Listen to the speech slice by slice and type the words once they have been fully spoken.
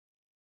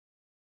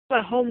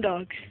My home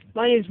dog.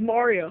 My name's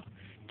Mario.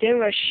 Damn,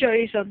 I'm gonna show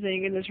you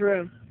something in this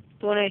room.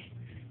 The one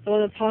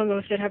that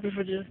Pongo said Happy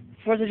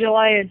 4th of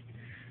July in.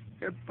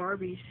 They're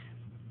Barbies.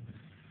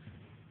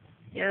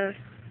 Yeah,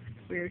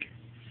 weird.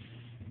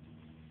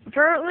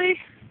 Apparently,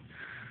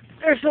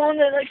 there's someone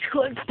that likes to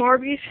collect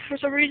Barbies for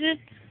some reason.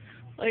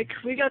 Like,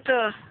 we got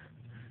the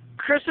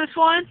Christmas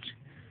one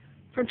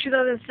from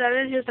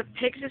 2007. Here's the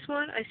Pixis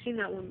one. I've seen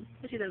that one.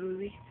 I've seen that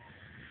movie.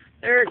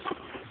 There's...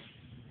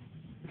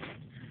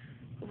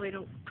 Hopefully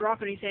don't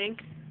drop anything.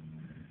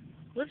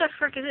 What the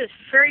frick is this?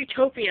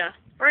 Fairytopia.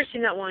 I've already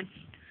seen that one.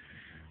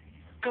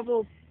 A couple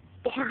of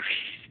Barbies.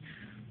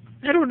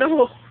 I don't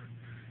know.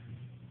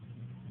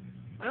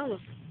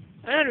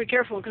 I had to be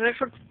careful because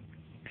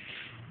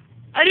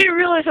I didn't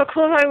realize how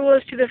close I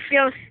was to the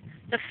fan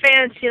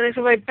ceiling.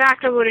 So if I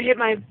backed, I would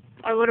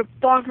have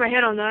bonked my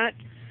head on that.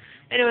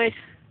 Anyways,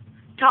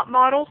 top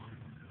model.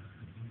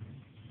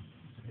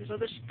 There's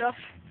other stuff.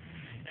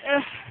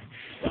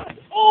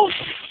 Oh,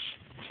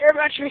 air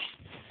mattress.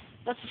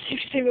 That's the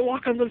safest thing to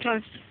walk on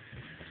sometimes.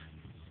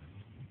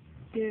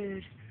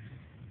 Dude.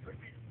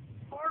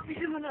 Barbie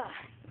coming up.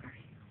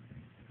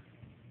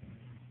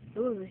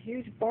 Ooh, I'm a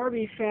huge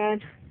Barbie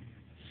fan.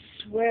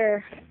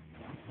 Swear.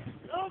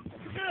 Oh,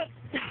 God.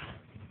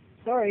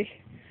 Sorry.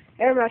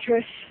 Air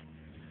mattress.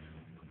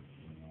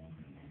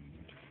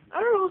 I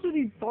don't know what's with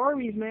these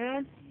Barbies,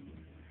 man.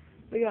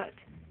 We got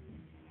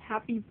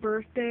Happy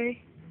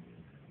Birthday.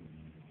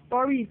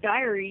 Barbie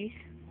Diaries.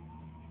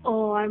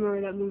 Oh, I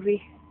remember that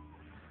movie.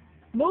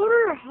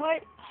 Motor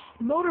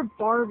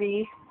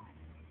Barbie.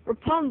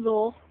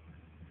 Rapunzel.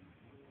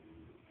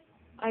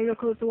 I have no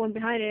clue it's the one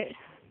behind it.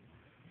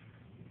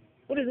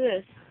 What is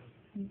this?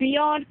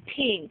 Beyond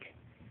Pink.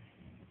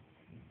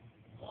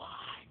 What?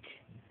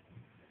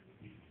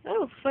 I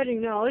don't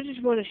fucking know. I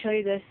just want to show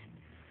you this.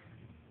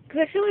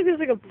 Because I feel like there's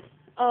like a,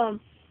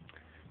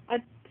 I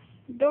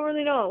don't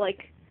really know,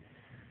 like,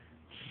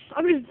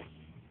 I'm just,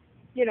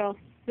 you know,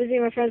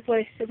 visiting my friend's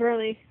place.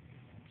 Apparently,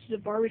 she's a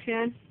Barbie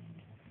fan.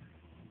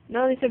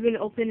 None of these have been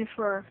open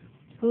for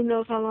who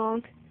knows how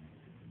long.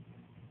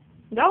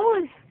 That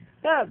one,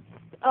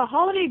 a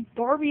holiday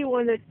Barbie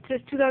one that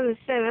says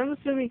 2007, I'm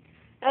assuming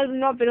that has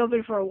not been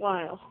open for a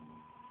while.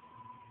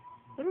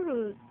 I don't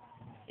know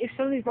if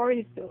some of these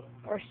Barbies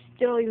are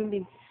still even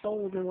being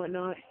sold and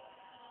whatnot.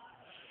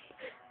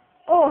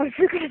 Oh, I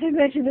forgot to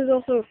mention there's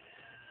also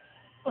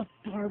a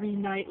Barbie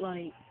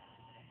nightlight.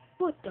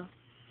 What the?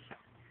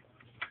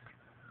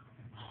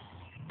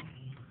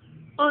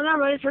 Oh, never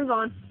mind, it turns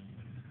on.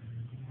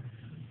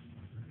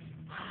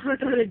 I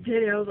thought it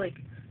did it. I was like,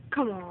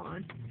 come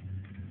on.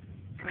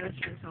 Alright, let's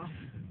turn this off.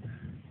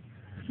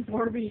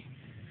 Barbie.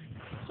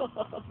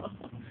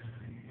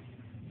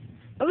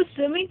 I'm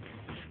assuming.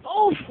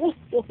 Oh,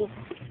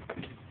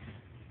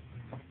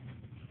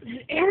 this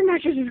air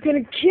mattress is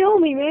gonna kill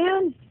me,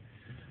 man.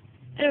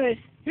 Anyways,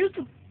 here's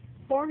the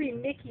Barbie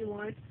Mickey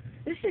one.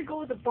 This should go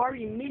with the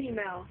Barbie Minnie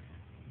Mouse.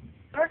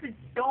 Dark is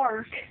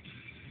dark.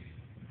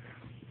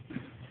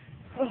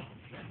 Oh.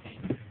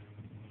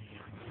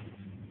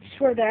 I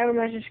swear that air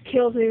mattress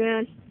kills me,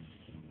 man.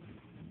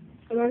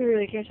 I'm not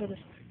really care about this.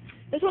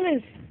 This one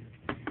is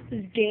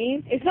this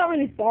game. It's not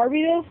really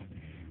Barbie though,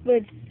 but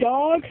it's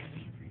Dog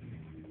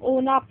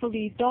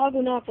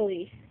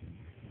Monopoly.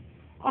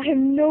 I have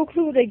no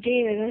clue what that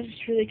game is. I'm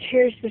just really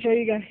curious to show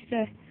you guys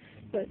that.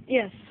 But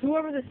yes,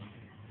 whoever this,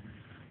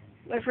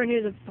 my friend here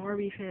is a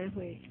Barbie fan.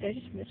 Wait, did I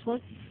just miss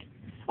one?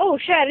 Oh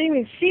shit! I didn't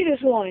even see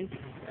this one.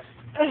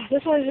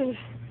 This one is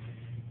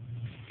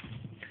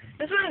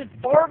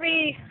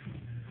Barbie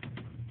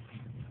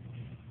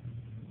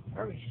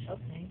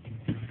something.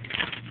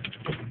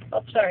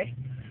 Oh, sorry.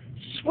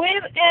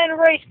 Swim and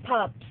Race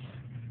Pups.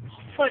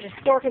 Oh, I just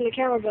darkened the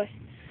camera, but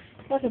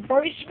that's a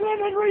Barbie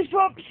Swim and Race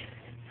Pups.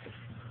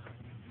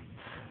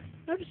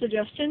 I have a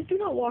suggestion. Do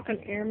not walk on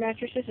air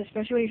mattresses,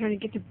 especially when you're trying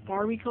to get to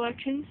Barbie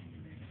collections.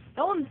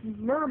 That one's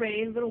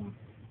mermaid,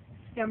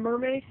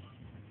 mermaid.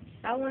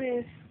 That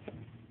one's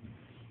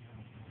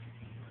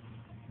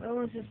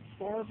just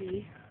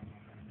Barbie.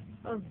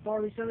 That was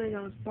Barbie something.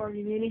 That was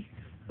Barbie Mini.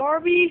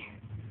 Barbie,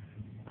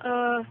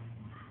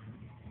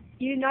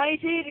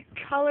 United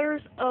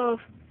Colors of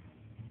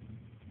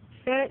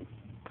Set.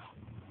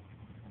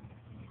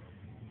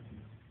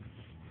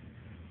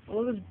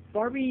 Well, it was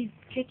Barbie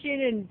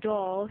Kitchen and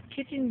Doll.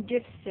 Kitchen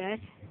gift set.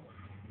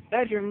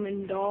 Bedroom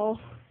and doll.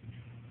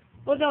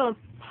 What's on?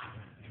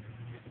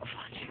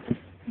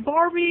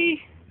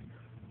 Barbie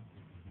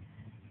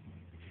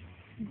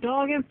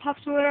Dog and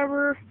Pups or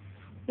whatever.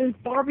 There's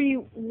Barbie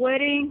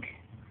Wedding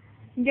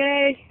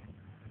Day.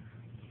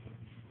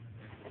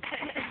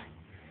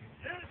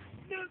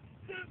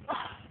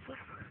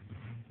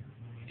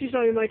 She's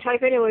not even my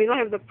type anyways. I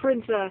have the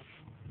princess.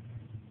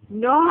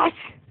 Not!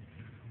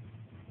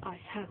 I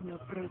have no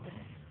princess.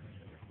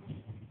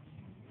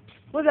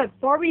 What's that?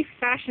 Barbie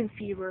Fashion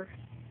Fever.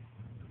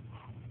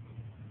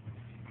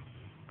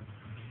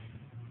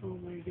 Oh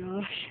my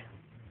gosh.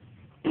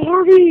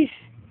 Barbies!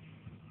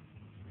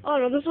 Oh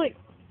no, there's like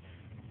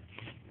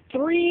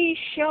 3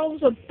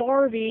 shelves of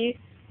Barbie,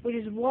 which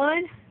is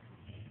 1,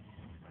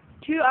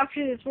 two.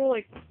 Actually, it's more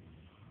like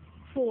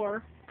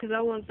four, because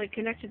that one's like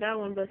connected to that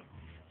one. But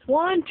it's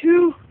 1,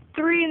 2,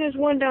 3, and there's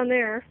one down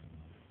there.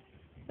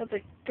 That's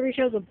like 3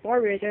 shows of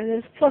Barbie right there, and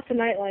there's plus the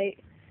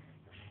nightlight.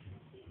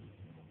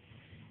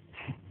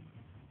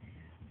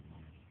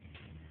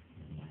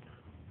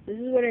 This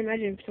is what I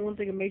imagine if someone's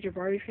like a major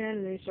Barbie fan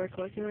and they start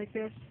collecting like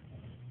this.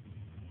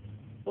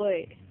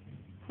 Wait,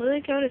 what do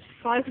they count as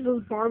 5 of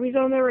those Barbies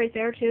on there right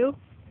there too?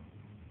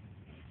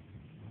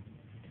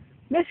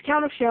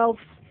 Miscount of shelves.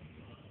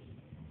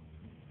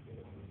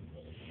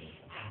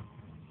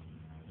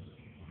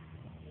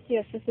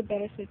 Yes, that's the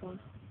bed I sleep on.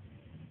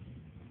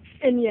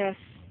 And yes,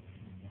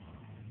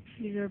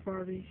 these are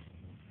Barbies.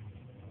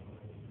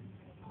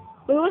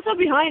 Wait, what's up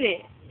behind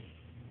it?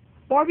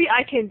 Barbie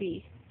I Can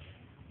Be.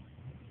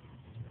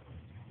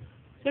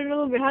 Is there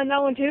another one behind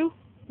that one too?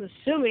 I'm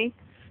assuming.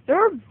 There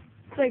are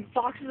like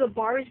boxes of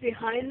Barbies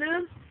behind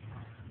them.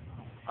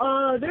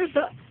 There's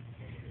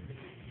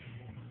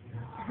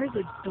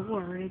a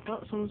door, and I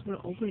thought someone was gonna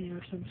open it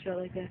or some shit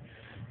like that.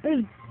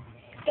 There's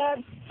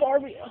that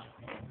Barbie.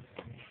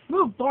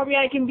 Move, Barbie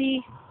I Can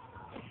Be.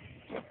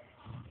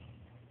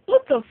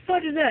 What the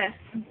fuck is that?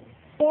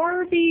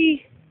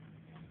 Barbie.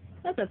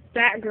 That's a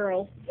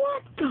Batgirl.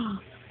 What the?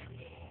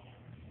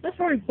 That's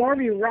probably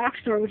Barbie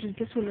Rockstar, which is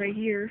this one right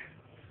here.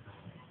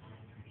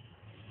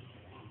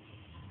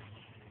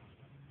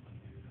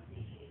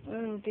 I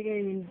don't think I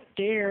even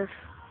dare.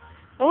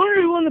 I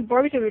wonder if one of the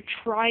Barbies ever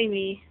try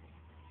me.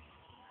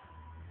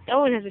 That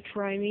one has a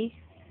try me.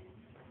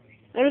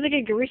 I don't think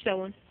I can reach that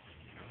one.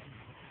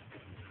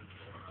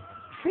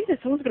 I'm afraid that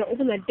someone's gonna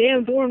open that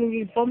damn door and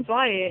we bump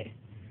by it.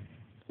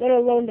 Let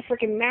alone the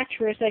freaking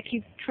mattress I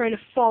keep trying to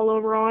fall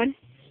over on.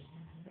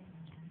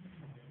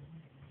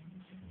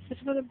 Is this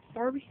another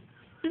Barbie?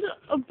 Does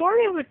a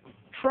Barbie ever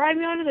try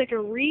me on it, like a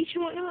reach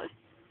and whatnot?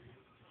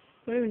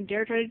 I don't even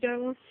dare try to do that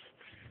one.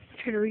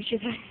 Try to reach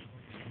it.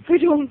 I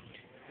don't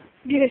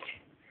get it.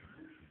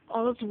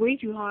 Oh, that's way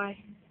too high.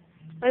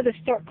 I had to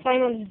start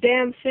climbing on this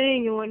damn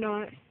thing and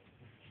whatnot.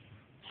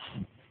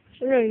 I'm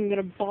not even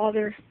gonna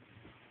bother.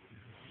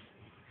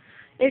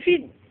 I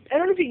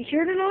don't know if you can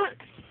hear it or not.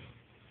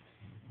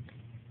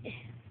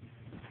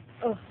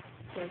 Oh,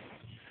 sorry.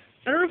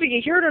 I don't know if you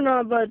can hear it or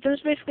not, but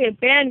there's basically a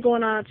band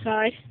going on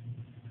outside.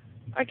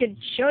 I could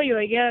show you,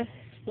 I guess,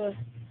 but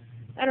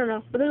I don't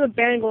know. But there's a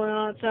band going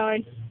on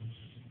outside.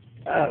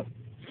 Oh.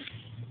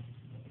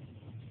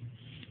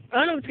 I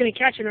don't know if it's gonna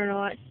catch it or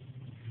not.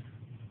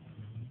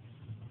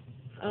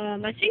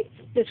 I think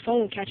this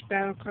phone will catch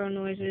background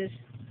noises.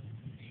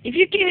 If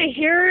you can't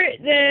hear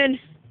it, then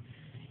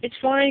it's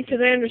fine, because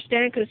I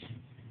understand, because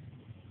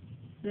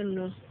I don't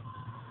know.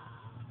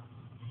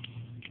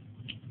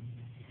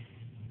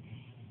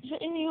 Is there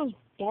anything else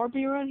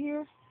Barbie around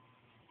here?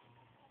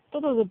 I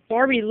thought there was a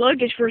Barbie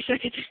luggage for a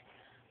second.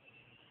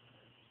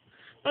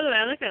 By the way,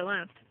 I like that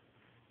lamp.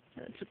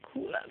 That's a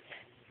cool lamp.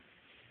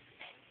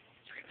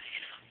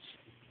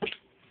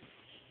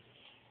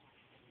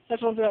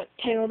 That one's got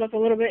tangled up a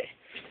little bit.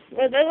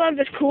 That lamp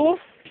is cool.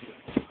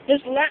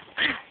 This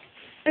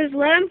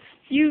lamp,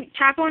 you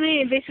tap on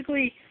it and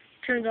basically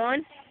turns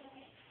on.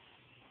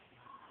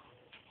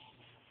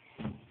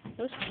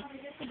 What's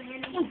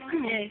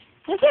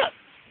up?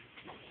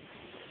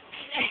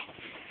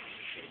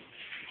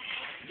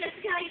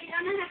 Jessica, you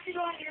don't have to go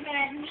on your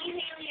bed. Me and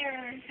Haley are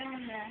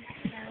going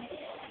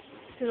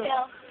to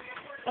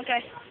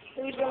Okay.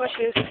 Let me get my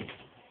shoes.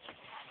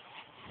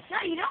 No,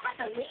 you don't have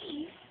to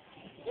leave.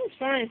 It's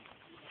fine.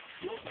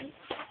 You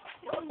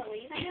don't have to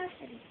leave. I know it's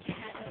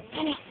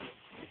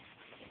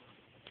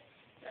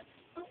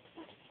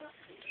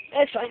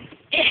That's fine.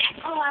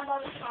 Oh, I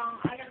love this song.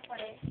 I gotta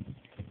play it.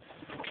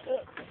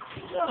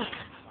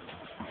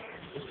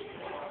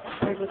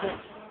 Sorry about that.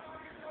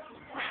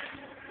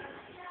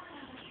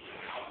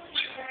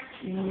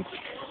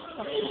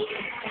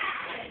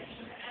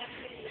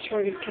 Try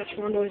to catch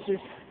more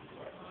noises.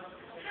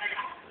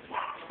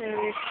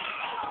 Anyways,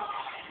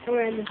 I'm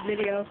gonna end this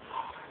video.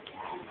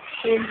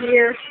 I'm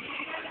here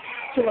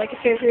to like and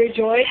favorite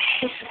enjoy.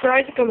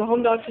 Subscribe to become a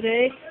home dog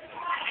today,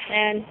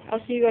 and I'll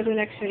see you guys in the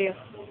next video.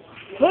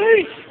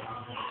 Peace!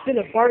 It's been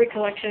the Barbie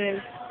collection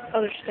and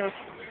other stuff.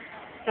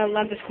 That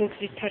lamp is cool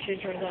because you touch it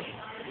and turns on.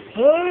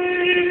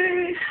 Peace!